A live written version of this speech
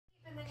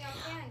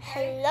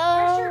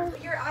Hello.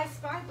 Where's your I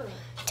Spy book?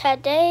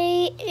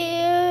 Today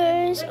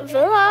is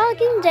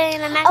vlogging day,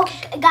 and I'm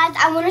okay, guys.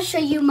 I want to show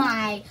you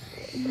my.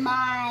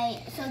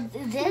 So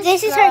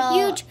this is her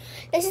huge.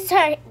 This is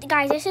her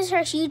guys. This is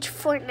her huge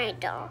Fortnite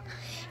doll,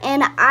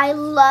 and I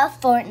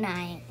love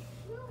Fortnite.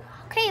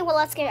 Okay, well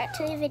let's get back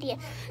to the video.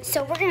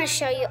 So we're gonna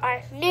show you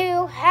our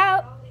new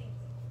house.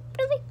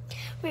 Really?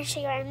 We're gonna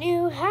show you our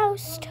new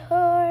house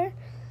tour.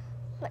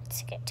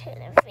 Let's get to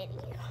the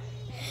video.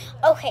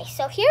 Okay,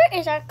 so here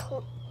is our.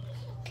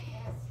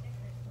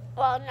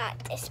 Well, not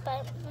this,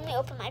 but let me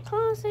open my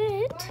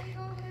closet.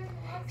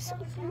 So,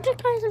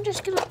 guys, I'm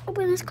just gonna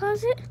open this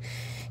closet.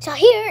 So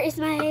here is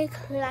my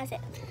closet,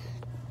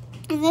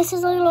 and this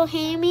is a little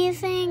hammy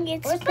thing.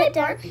 It's put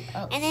down,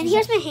 and then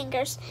here's my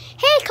hangers.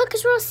 Hey,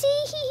 Cookies Roll,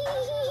 see?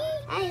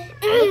 I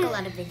make a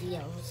lot of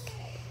videos.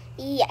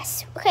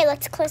 Yes. Okay,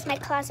 let's close my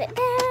closet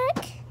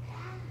back.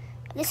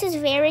 This is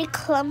very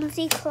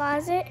clumsy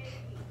closet.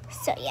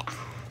 So yeah.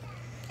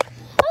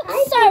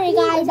 Oh, sorry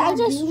guys, I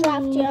just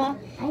dropped y'all.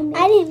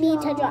 I didn't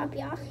mean to drop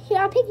y'all. Here,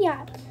 I'll pick you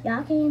up.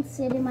 Y'all can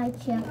sit in my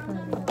chair for a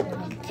little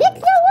bit. Pick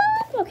you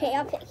up? Okay,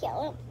 I'll pick you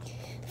up.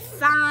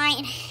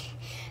 Fine.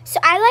 So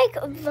I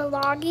like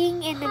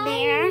vlogging in the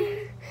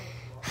mirror.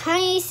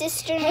 Hi,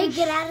 sister. Hey,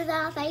 get out of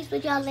the face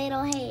with your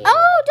little hair.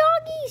 Oh,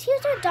 doggies.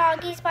 Here's our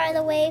doggies, by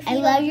the way. I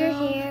love your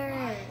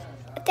hair.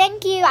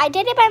 Thank you. I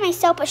did it by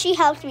myself, but she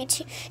helped me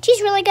too.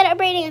 She's really good at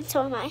braiding, and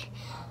so am I.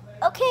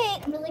 Okay.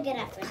 I'm really good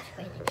at French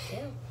braiding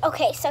too.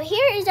 Okay, so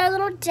here is our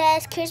little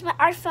desk. Here's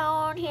our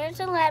phone. Here's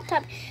the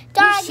laptop.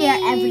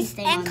 Doggies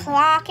and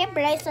clock and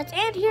bracelets.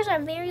 And here's our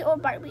very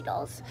old Barbie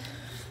dolls.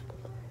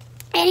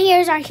 And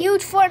here's our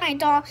huge Fortnite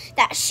doll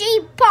that she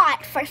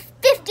bought for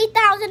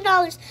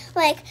 $50,000.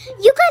 Like,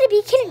 you gotta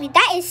be kidding me.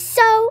 That is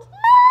so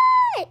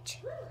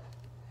much.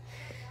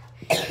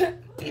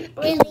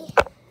 Really?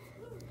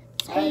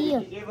 Hey,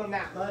 you give them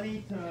that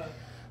money to...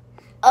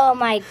 Oh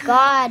my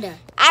God.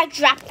 I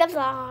dropped the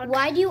vlog.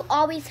 Why do you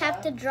always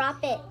have to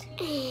drop it?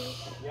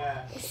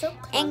 Yeah. It's so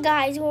And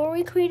guys, we're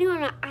recording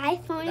on an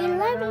iPhone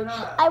 11.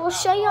 I will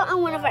show you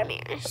on one of our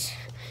mirrors.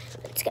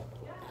 Let's go.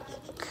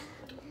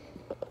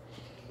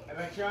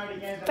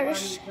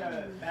 First video.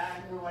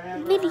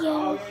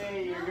 Oh, yeah,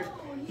 you're good.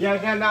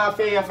 Yeah, no,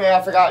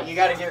 I forgot. You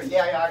gotta give it.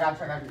 Yeah, I got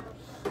you.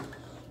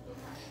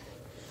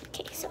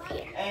 Okay, so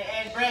here.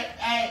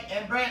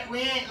 And Brent, we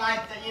ain't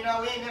like that. You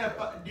know, we ain't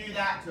gonna do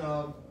that to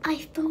him.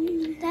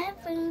 iPhone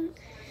 11.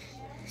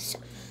 So,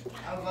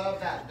 I love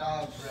that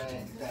dog,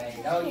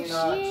 Brent. No, you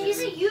know. He's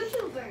a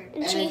YouTuber.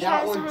 and she And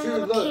that has one her too.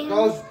 little Look, camera.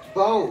 those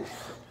both.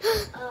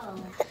 Oh.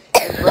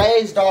 And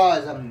Bray's doll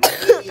is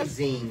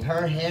amazing.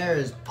 Her hair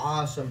is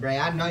awesome, Bray.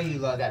 I know you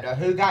love that doll.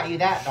 Who got you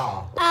that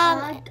doll?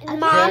 Mom.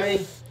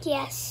 Jerry?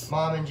 Yes.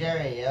 Mom and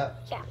Jerry,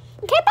 yep. Yeah.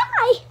 Okay,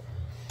 bye.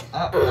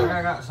 Oh,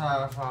 I got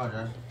sorry, I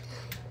apologize.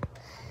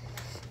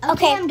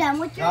 Okay, I'm done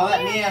with your Y'all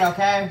let me in,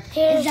 okay?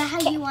 Is that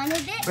how you wanted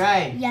it?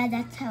 Bray. Yeah,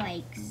 that's how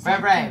I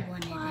exactly Bray.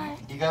 wanted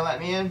it. You gonna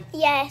let me in?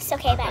 Yes,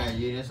 okay, bye. Okay,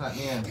 you just let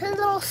me in. Her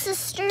little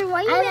sister,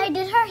 why you I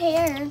did her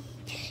hair.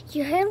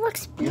 Your hair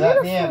looks You beautiful.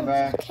 let me in,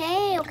 Bray.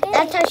 Okay, okay.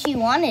 That's how she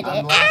wanted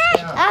I'm it. locked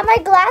out. My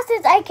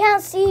glasses, I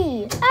can't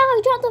see. Oh,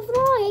 I dropped the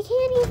vlog. I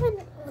can't even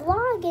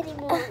vlog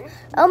anymore.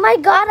 Oh my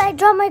God, I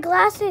dropped my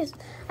glasses.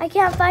 I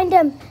can't find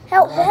them.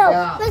 Help, help.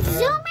 Yeah. Let's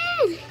zoom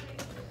in.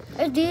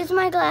 Are these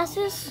my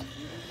glasses?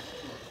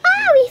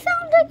 Ah, we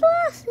found the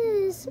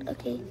glasses.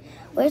 Okay,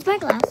 where's my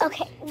glass?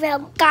 Okay,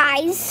 well,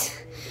 guys,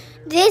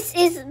 this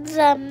is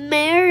the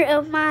mirror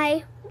of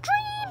my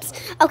dreams.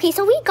 Okay,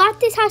 so we got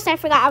this house. I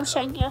forgot I was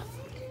showing you.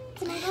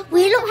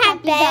 We don't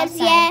have beds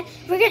yet.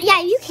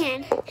 Yeah, you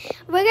can.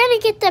 We're gonna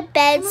get the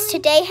beds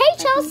today. Hey,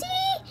 Chelsea.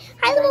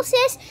 Hi, little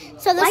sis.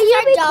 So this is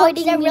our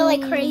dogs. They're really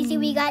crazy.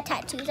 We got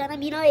tattoos on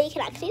them. You know, you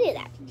can actually do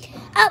that.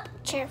 Oh,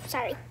 sure.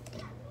 Sorry.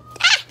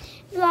 Ah,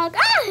 vlog.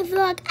 Ah,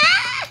 vlog.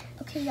 Ah.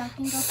 Okay, y'all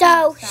can go.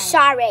 So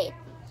sorry.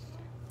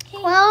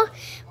 Well,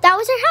 that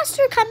was our house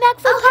tour. Come back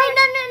for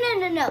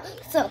Okay, no.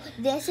 So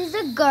this is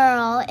a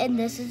girl and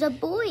this is a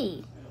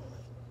boy.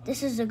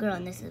 This is a girl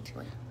and this is a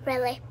boy.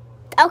 Really?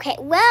 Okay,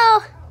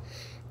 well,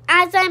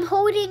 as I'm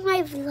holding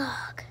my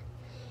vlog,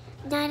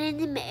 not in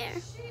the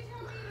mirror.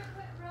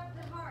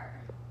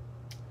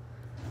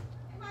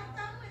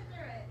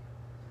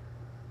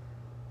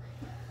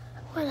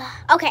 Voila.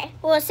 Okay,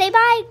 well, say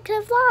bye to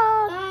the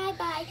vlog. Bye,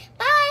 bye.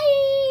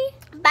 Bye.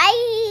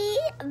 Bye.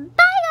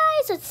 Bye,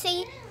 guys. Let's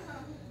see.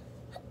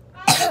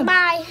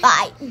 Bye.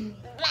 Bye.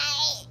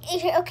 Bye.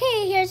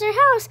 Okay, here's our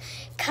house.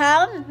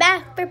 Come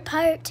back for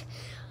part.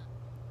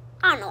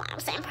 I don't know why I'm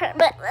saying part,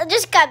 but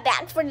just come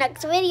back for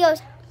next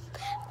videos.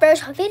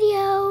 First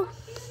video.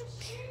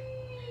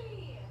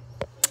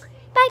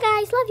 Bye,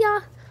 guys. Love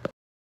y'all.